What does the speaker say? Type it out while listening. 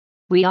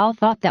We all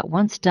thought that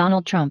once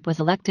Donald Trump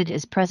was elected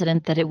as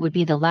president that it would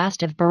be the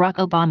last of Barack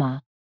Obama.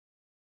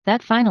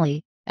 That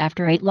finally,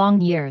 after 8 long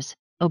years,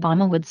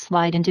 Obama would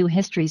slide into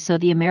history so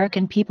the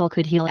American people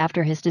could heal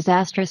after his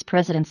disastrous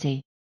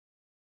presidency.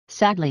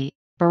 Sadly,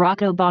 Barack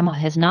Obama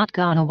has not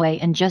gone away,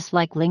 and just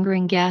like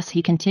lingering gas,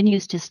 he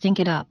continues to stink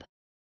it up.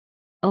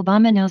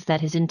 Obama knows that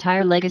his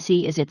entire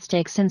legacy is at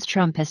stake since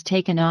Trump has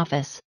taken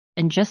office,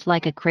 and just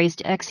like a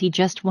crazed ex, he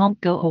just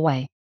won't go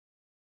away.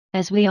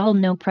 As we all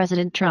know,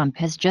 President Trump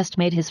has just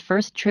made his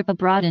first trip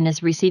abroad and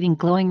is receiving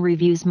glowing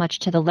reviews, much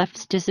to the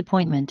left's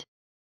disappointment.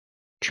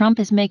 Trump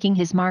is making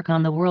his mark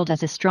on the world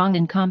as a strong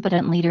and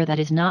competent leader that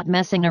is not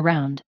messing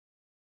around.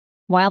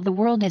 While the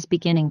world is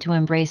beginning to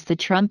embrace the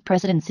Trump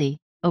presidency,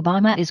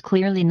 Obama is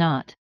clearly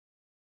not.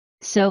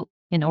 So,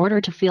 in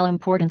order to feel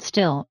important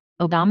still,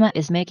 Obama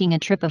is making a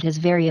trip of his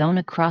very own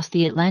across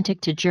the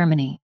Atlantic to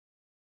Germany.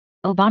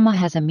 Obama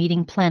has a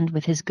meeting planned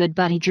with his good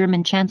buddy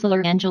German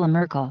Chancellor Angela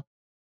Merkel.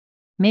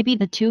 Maybe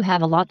the two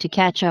have a lot to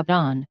catch up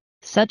on,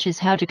 such as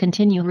how to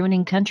continue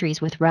ruining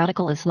countries with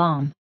radical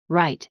Islam,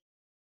 right?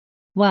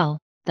 Well,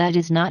 that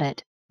is not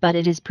it, but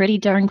it is pretty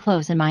darn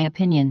close in my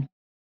opinion.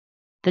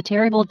 The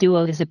terrible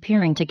duo is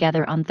appearing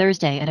together on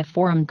Thursday at a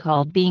forum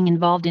called Being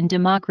Involved in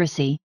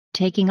Democracy,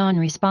 Taking on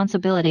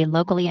Responsibility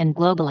Locally and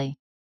Globally.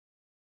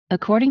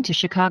 According to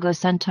Chicago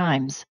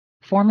Sun-Times,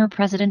 former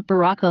President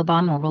Barack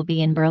Obama will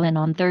be in Berlin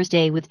on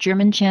Thursday with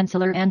German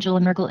Chancellor Angela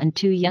Merkel and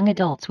 2 young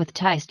adults with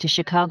ties to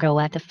Chicago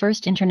at the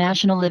first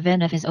international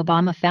event of his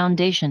Obama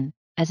Foundation.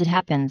 As it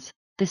happens,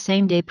 the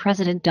same day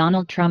President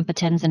Donald Trump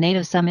attends a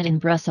NATO summit in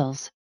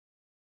Brussels.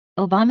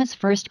 Obama's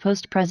first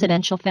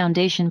post-presidential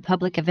foundation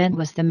public event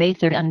was the May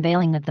 3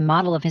 unveiling of the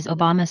model of his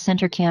Obama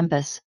Center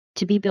campus,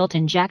 to be built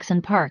in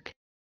Jackson Park.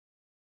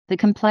 The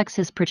complex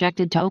is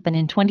projected to open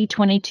in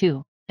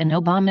 2022. And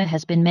Obama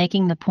has been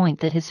making the point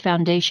that his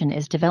foundation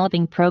is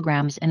developing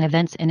programs and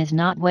events and is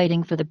not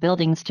waiting for the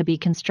buildings to be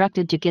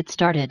constructed to get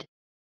started.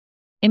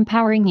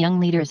 Empowering young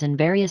leaders in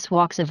various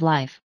walks of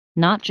life,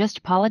 not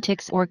just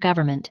politics or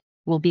government,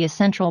 will be a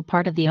central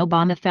part of the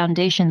Obama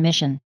Foundation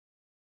mission.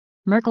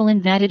 Merkel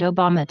invited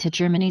Obama to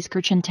Germany's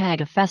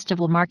Kirchentag, a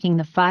festival marking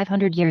the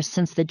 500 years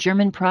since the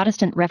German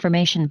Protestant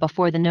Reformation,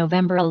 before the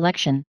November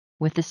election,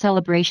 with the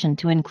celebration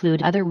to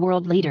include other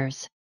world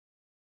leaders.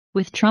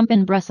 With Trump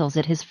in Brussels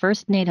at his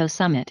first NATO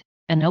summit,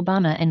 and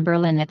Obama in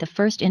Berlin at the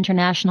first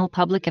international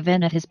public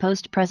event at his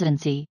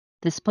post-presidency,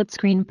 the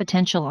split-screen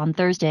potential on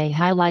Thursday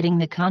highlighting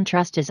the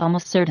contrast is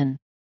almost certain.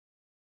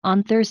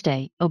 On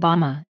Thursday,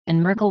 Obama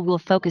and Merkel will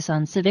focus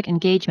on civic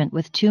engagement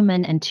with 2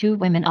 men and 2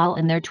 women all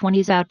in their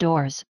 20s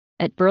outdoors,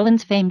 at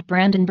Berlin's famed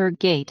Brandenburg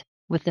Gate,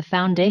 with the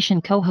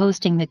foundation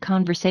co-hosting the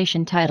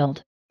conversation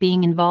titled,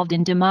 Being Involved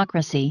in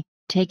Democracy,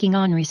 Taking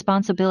on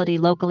Responsibility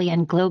Locally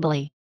and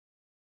Globally.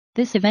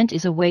 This event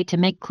is a way to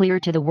make clear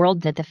to the world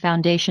that the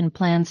foundation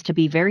plans to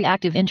be very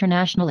active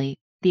internationally,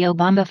 the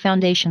Obama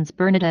Foundation's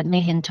Bernadette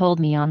Mahin told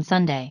me on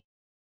Sunday.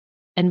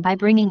 And by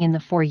bringing in the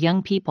 4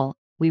 young people,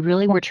 we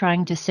really were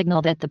trying to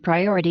signal that the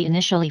priority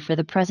initially for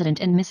the President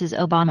and Mrs.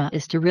 Obama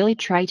is to really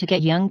try to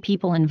get young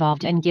people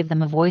involved and give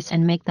them a voice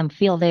and make them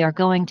feel they are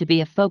going to be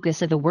a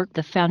focus of the work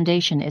the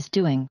foundation is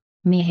doing,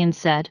 Mahin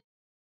said.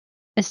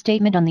 A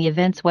statement on the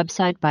event's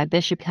website by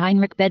Bishop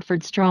Heinrich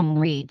Bedford Strong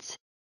reads,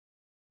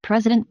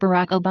 President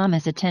Barack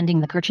Obama's attending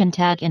the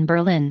Kirchentag in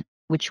Berlin,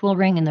 which will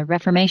ring in the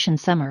Reformation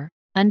summer,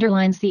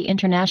 underlines the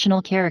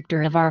international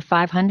character of our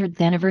 500th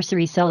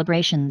anniversary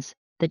celebrations.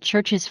 The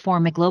churches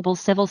form a global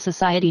civil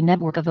society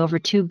network of over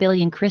 2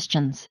 billion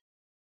Christians.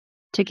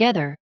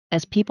 Together,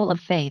 as people of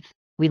faith,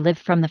 we live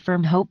from the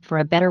firm hope for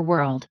a better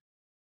world.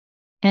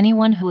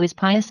 Anyone who is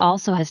pious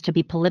also has to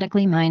be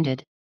politically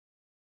minded.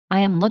 I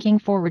am looking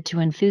forward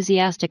to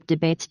enthusiastic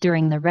debates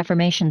during the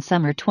Reformation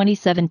Summer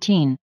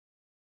 2017.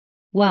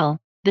 Well,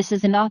 this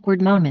is an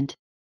awkward moment.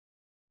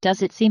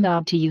 Does it seem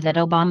odd to you that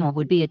Obama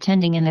would be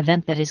attending an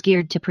event that is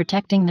geared to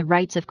protecting the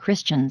rights of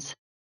Christians?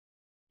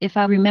 If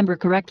I remember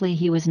correctly,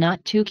 he was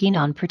not too keen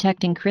on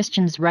protecting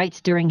Christians'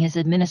 rights during his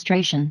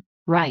administration,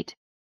 right?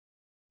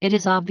 It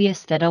is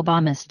obvious that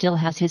Obama still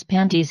has his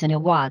panties in a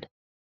wad.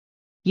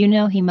 You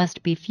know he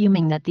must be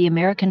fuming that the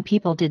American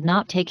people did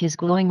not take his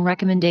glowing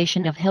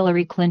recommendation of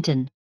Hillary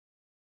Clinton.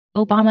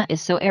 Obama is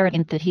so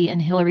arrogant that he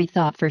and Hillary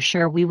thought for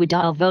sure we would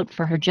all vote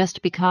for her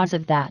just because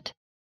of that.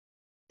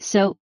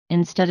 So,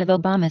 instead of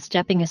Obama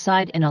stepping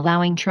aside and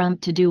allowing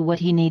Trump to do what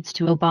he needs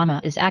to,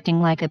 Obama is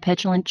acting like a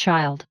petulant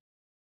child.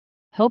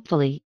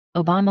 Hopefully,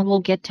 Obama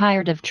will get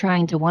tired of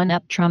trying to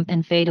one-up Trump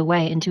and fade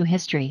away into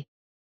history.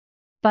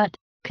 But,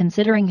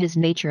 considering his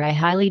nature, I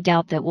highly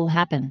doubt that will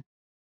happen.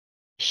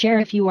 Share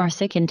if you are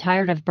sick and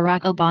tired of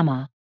Barack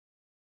Obama.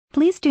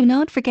 Please do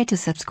not forget to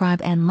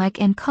subscribe and like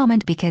and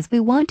comment because we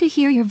want to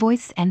hear your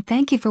voice, and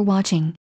thank you for watching.